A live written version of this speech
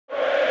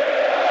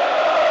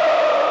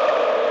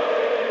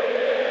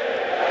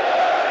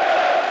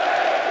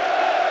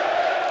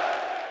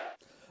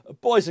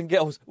Boys and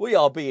girls, we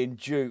are being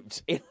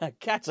duped in a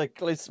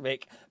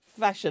cataclysmic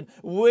fashion.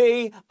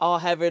 We are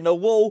having a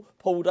wall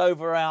pulled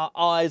over our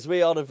eyes.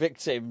 We are the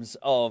victims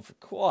of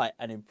quite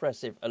an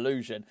impressive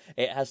illusion,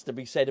 it has to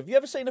be said. Have you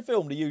ever seen a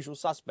film, The Usual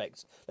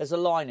Suspects? There's a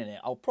line in it,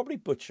 I'll probably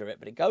butcher it,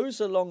 but it goes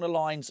along the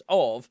lines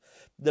of,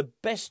 the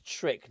best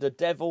trick the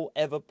devil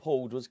ever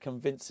pulled was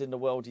convincing the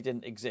world he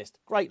didn't exist.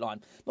 Great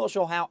line. Not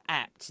sure how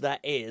apt that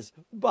is,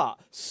 but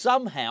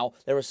somehow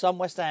there are some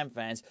West Ham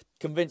fans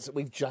convinced that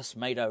we've just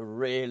made a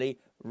really,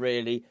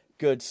 really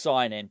good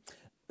signing.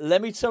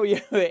 Let me tell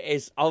you who it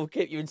is. I'll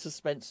keep you in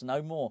suspense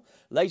no more.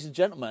 Ladies and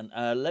gentlemen,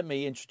 let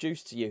me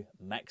introduce to you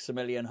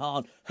Maximilian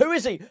Hahn. Who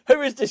is he?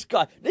 Who is this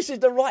guy? This is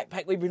the right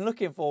back we've been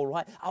looking for,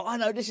 right? Oh, I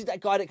know, this is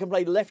that guy that can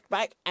play left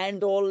back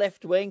and or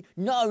left wing.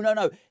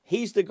 No.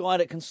 He's the guy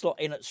that can slot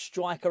in at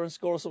striker and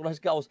score us all those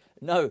goals.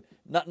 No,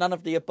 none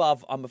of the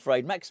above, I'm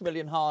afraid.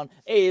 Maximilian Hahn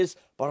is...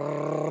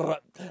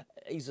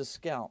 he's a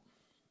scout.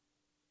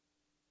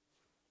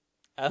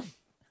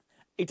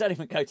 He don't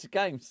even go to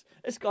games.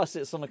 This guy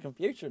sits on a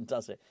computer and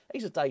does it.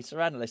 He's a data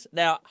analyst.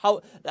 Now,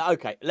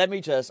 okay, let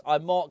me I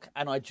mock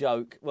and I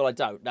joke. Well, I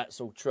don't. That's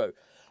all true.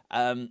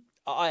 I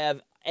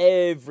have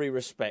every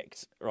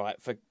respect, right,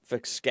 for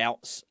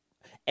scouts.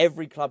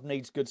 Every club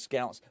needs good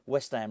scouts.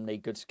 West Ham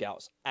need good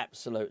scouts.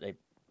 Absolutely.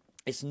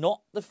 It's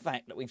not the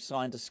fact that we've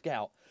signed a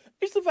scout.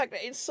 It's the fact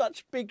that it's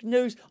such big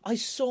news. I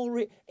saw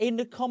it in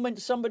the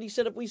comments. Somebody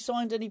said, have we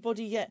signed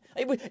anybody yet?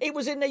 It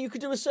was in there. You could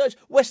do a search.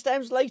 West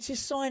Ham's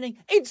latest signing.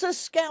 It's a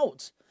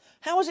scout.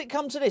 How has it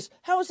come to this?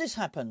 How has this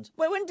happened?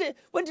 When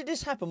did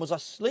this happen? Was I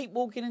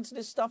sleepwalking into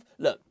this stuff?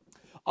 Look,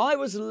 I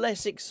was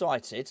less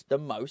excited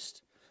than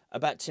most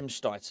about Tim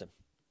Steidten.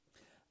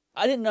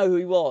 I didn't know who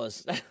he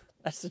was.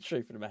 That's the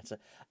truth of the matter.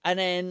 And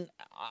then,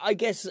 I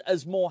guess,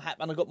 as more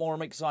happened, I got more and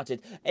more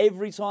excited.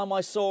 Every time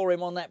I saw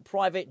him on that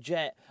private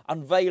jet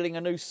unveiling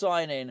a new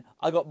sign-in,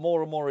 I got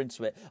more and more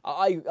into it.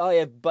 I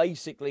have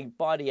basically,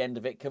 by the end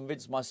of it,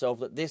 convinced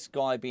myself that this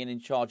guy being in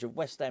charge of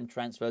West Ham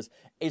transfers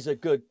is a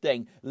good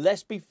thing.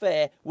 Let's be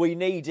fair, we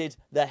needed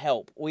the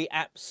help. We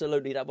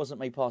absolutely, that wasn't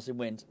me passing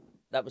wind.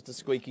 That was the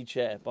squeaky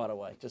chair, by the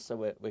way, just so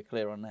we're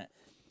clear on that.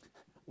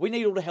 We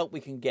need all the help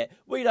we can get.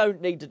 We don't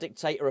need the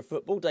dictator of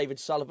football, David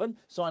Sullivan,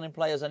 signing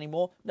players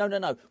anymore.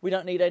 No. We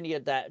don't need any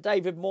of that.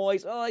 David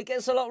Moyes, he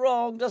gets a lot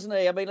wrong, doesn't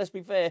he? I mean, let's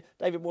be fair.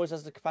 David Moyes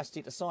has the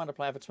capacity to sign a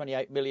player for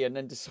 28 million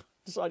and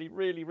decide he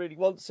really, really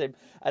wants him,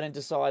 and then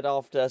decide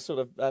after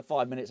sort of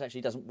 5 minutes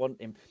actually doesn't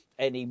want him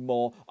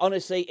anymore.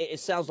 Honestly, it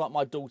sounds like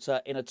my daughter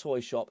in a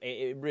toy shop.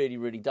 It really,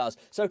 really does.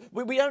 So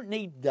we don't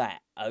need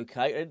that,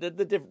 okay?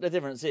 The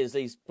difference is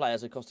these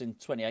players are costing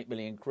 28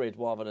 million quid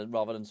rather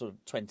than sort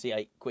of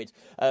 28 quid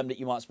that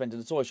you might spend in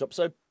a toy shop.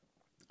 So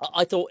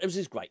I thought this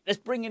is great. Let's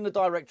bring in the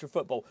director of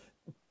football.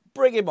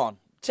 Bring him on.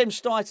 Tim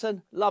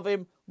Steidten, love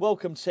him.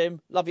 Welcome,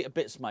 Tim. Love you to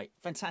bits, mate.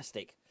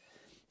 Fantastic.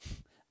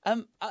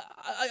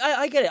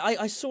 I get it.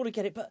 I sort of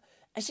get it, but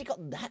has it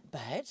got that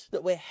bad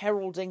that we're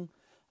heralding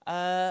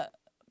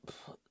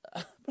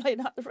playing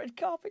up the red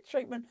carpet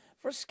treatment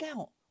for a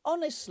scout?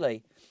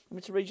 Honestly, I'm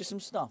going to read you some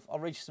stuff. I'll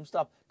read you some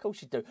stuff. Of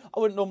course you do.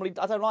 I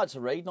don't like to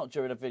read, not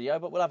during a video,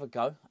 but we'll have a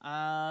go.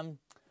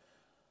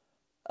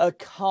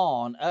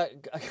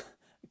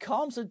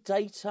 Khan's a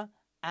data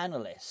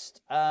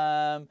analyst.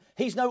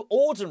 He's no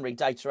ordinary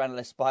data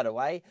analyst, by the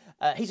way.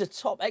 He's a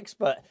top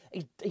expert.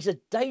 He's a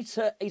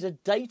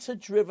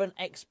data-driven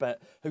expert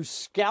whose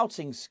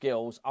scouting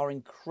skills are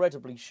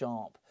incredibly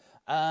sharp.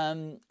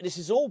 This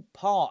is all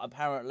part,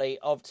 apparently,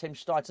 of Tim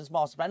Steidten's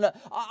master plan. Look,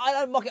 I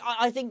don't mock it.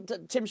 I think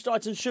that Tim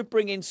Steidten should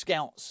bring in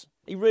scouts.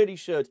 He really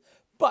should.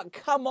 But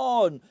come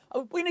on,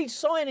 we need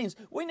signings.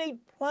 We need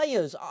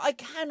players. I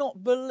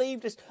cannot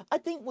believe this. I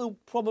think we'll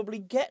probably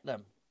get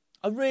them.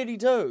 I really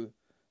do.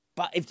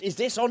 But is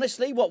this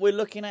honestly what we're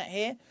looking at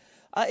here?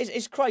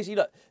 It's crazy.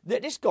 Look,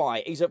 this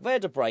guy, he's at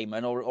Werder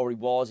Bremen, or he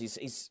was.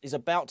 He's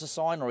about to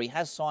sign, or he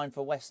has signed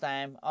for West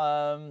Ham.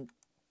 I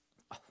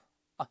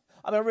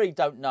really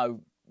don't know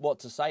what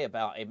to say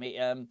about him.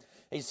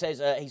 He says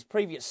his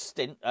previous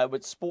stint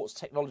with sports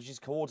technologies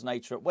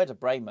coordinator at Werder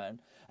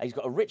Bremen. He's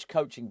got a rich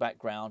coaching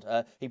background.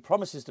 He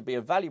promises to be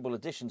a valuable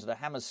addition to the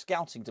Hammers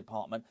scouting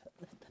department.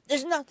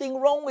 There's nothing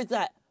wrong with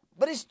that.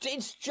 But it's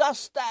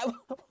just that.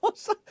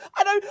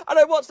 I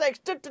know what's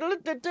next.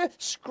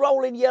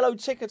 Scrolling yellow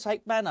ticker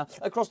tape banner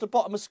across the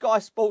bottom of Sky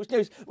Sports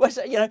News.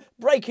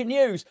 Breaking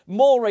news.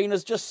 Maureen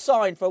has just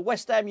signed for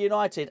West Ham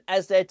United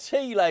as their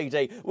tea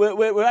lady.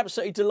 We're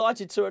absolutely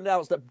delighted to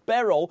announce that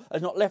Beryl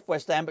has not left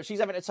West Ham, but she's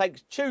having to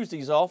take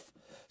Tuesdays off.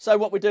 So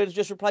what we're doing is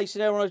just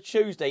replacing her on a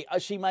Tuesday.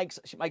 She makes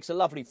a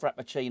lovely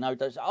frappuccino.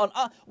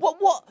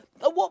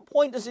 At what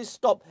point does this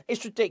stop?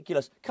 It's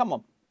ridiculous. Come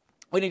on.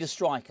 We need a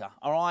striker,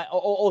 all right,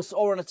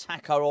 or an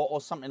attacker, or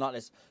something like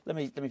this. Let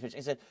me finish.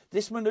 He said,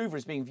 this manoeuvre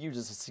is being viewed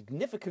as a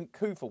significant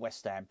coup for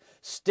West Ham,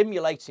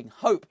 stimulating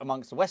hope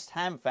amongst the West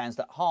Ham fans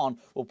that Hahn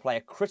will play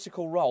a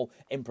critical role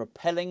in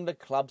propelling the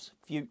club's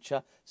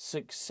future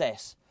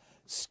success.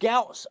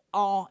 Scouts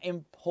are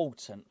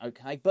important,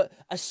 okay, but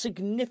a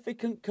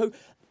significant coup,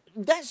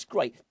 that's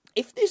great.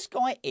 If this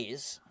guy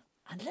is,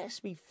 and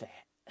let's be fair,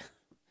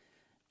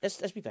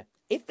 Let's be fair.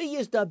 If he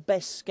is the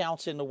best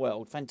scout in the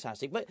world,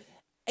 fantastic. But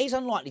he's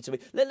unlikely to be.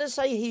 Let's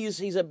say he's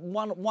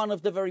one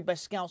of the very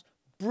best scouts.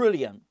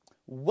 Brilliant.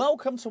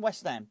 Welcome to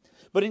West Ham.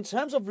 But in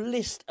terms of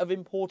list of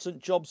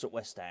important jobs at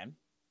West Ham,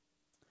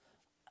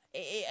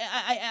 it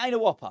ain't a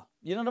whopper.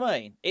 You know what I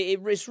mean?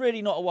 It's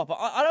really not a whopper.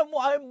 I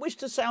don't wish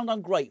to sound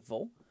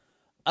ungrateful.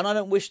 And I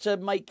don't wish to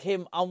make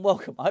him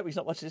unwelcome. I hope he's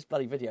not watching this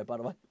bloody video, by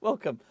the way.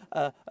 Welcome,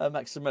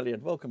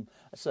 Maximilian. Welcome,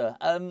 sir.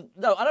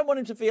 No, I don't want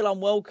him to feel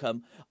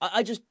unwelcome.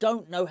 I just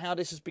don't know how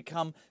this has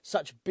become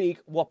such big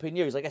whopping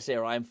news. I guess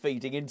here I am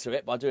feeding into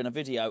it by doing a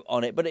video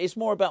on it. But it's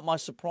more about my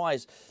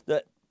surprise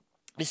that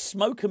this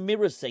smoke and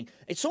mirrors thing,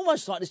 it's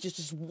almost like there's just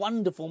this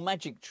wonderful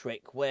magic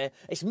trick where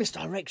it's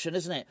misdirection,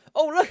 isn't it?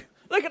 Oh,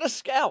 look at the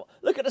scout.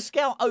 Look at the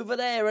scout over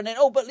there. And then,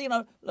 but,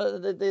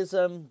 there's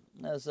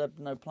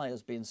no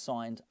players being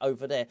signed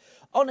over there.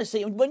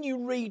 Honestly, when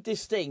you read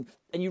this thing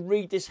and you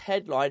read this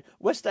headline,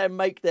 West Ham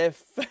make their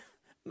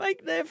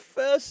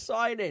first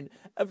signing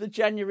of the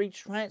January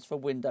transfer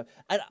window.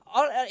 And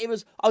I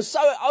was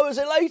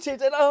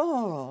elated.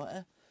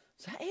 And,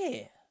 is that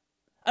it?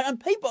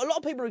 And a lot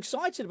of people are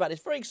excited about it.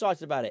 Very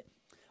excited about it.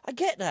 I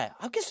get that.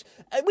 I guess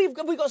we've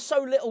got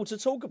so little to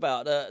talk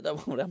about.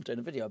 Well, I'm doing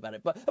a video about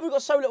it, but we've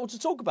got so little to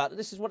talk about that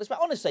this is what it's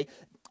about. Honestly,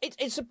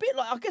 it's a bit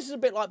like, I guess it's a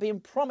bit like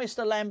being promised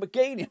a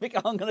Lamborghini.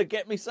 I'm going to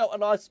get myself a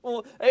nice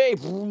sports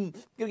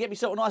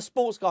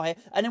car here,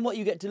 and then what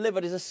you get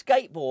delivered is a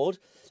skateboard.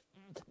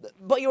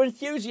 But your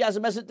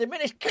enthusiasm hasn't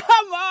diminished.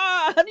 Come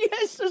on!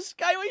 Yes, the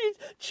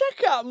skateboard.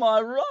 Check out my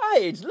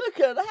rides. Look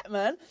at that,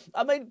 man.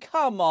 I mean,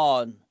 come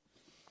on.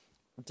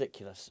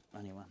 Ridiculous.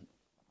 Anyway,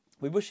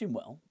 we wish him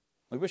well.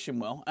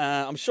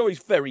 I'm sure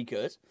he's very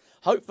good.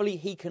 Hopefully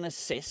he can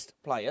assist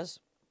players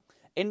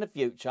in the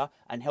future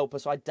and help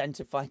us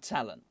identify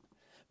talent.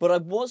 But I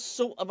was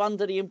sort of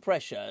under the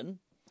impression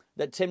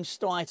that Tim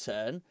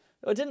Steidten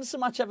didn't so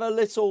much have a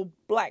little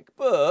black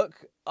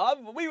book. I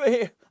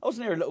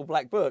wasn't hearing a little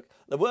black book.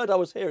 The word I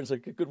was hearing, is a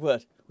good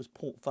word, was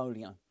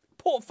portfolio.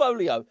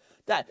 Portfolio.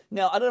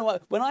 Now, I don't know,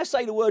 when I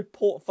say the word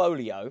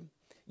portfolio,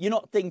 you're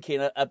not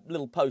thinking a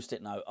little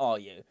post-it note, are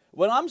you?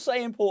 When I'm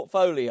saying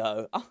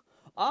portfolio,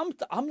 I'm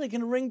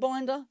thinking a ring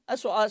binder.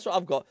 That's what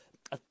I've got.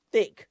 A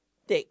thick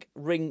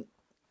ring.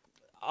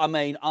 I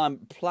mean, I'm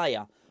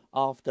player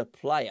after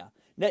player.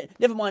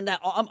 Never mind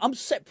that. I'm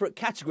separate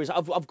categories.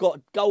 I've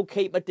got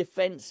goalkeeper,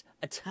 defence,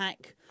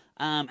 attack,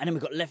 and then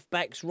we've got left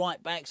backs,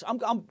 right backs. I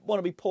want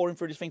to be pouring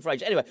through this thing for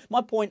ages. Anyway,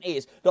 my point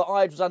is that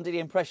I was under the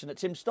impression that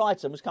Tim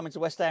Steidten was coming to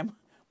West Ham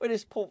with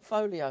his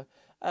portfolio.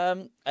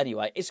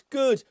 Anyway, it's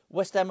good.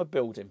 West Ham are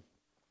building.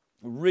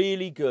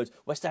 Really good.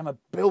 West Ham are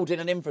building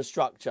an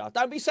infrastructure.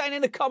 Don't be saying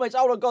in the comments,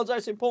 oh my God,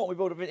 that's important, we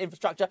build an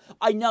infrastructure.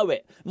 I know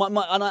it. And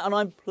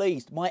I'm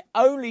pleased. My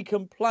only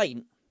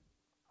complaint,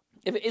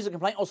 if it is a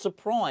complaint or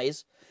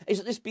surprise, is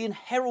that this being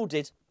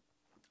heralded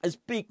as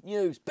big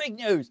news,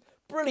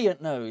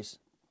 brilliant news.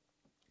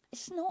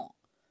 It's not.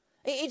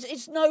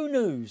 It's no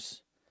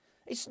news.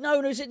 It's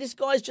no news. This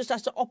guy just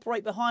has to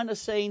operate behind the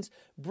scenes,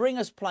 bring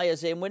us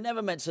players in. We're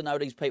never meant to know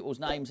these people's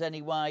names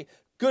anyway.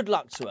 Good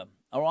luck to him,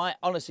 all right?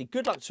 Honestly,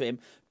 good luck to him.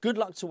 Good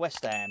luck to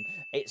West Ham.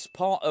 It's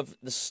part of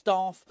the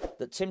staff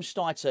that Tim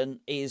Steidten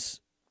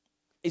is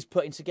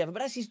putting together.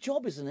 But that's his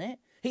job, isn't it?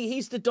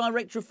 He's the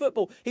director of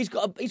football. He's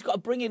got to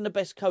bring in the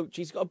best coach.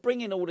 He's got to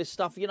bring in all this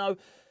stuff,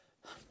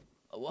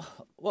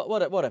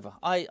 whatever.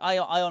 I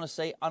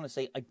honestly,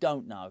 I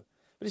don't know.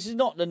 But this is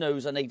not the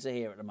news I need to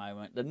hear at the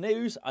moment. The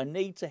news I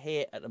need to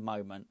hear at the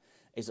moment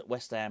is that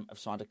West Ham have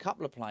signed a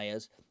couple of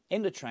players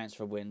in the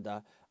transfer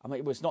window. I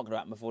mean, it's not going to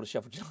happen before the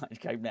Sheffield United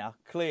game now,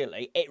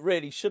 clearly. It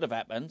really should have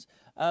happened.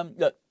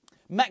 Look,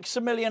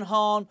 Maximilian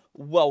Hahn,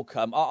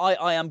 welcome.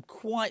 I am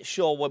quite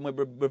sure when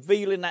we're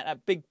revealing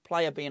that big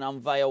player being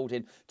unveiled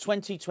in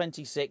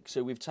 2026,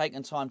 who we've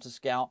taken time to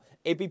scout,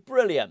 it'd be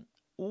brilliant.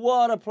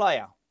 What a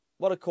player.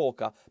 What a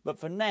corker. But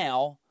for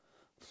now,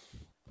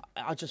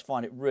 I just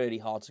find it really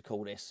hard to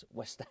call this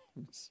West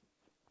Ham's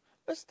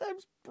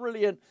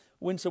brilliant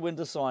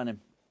winter signing.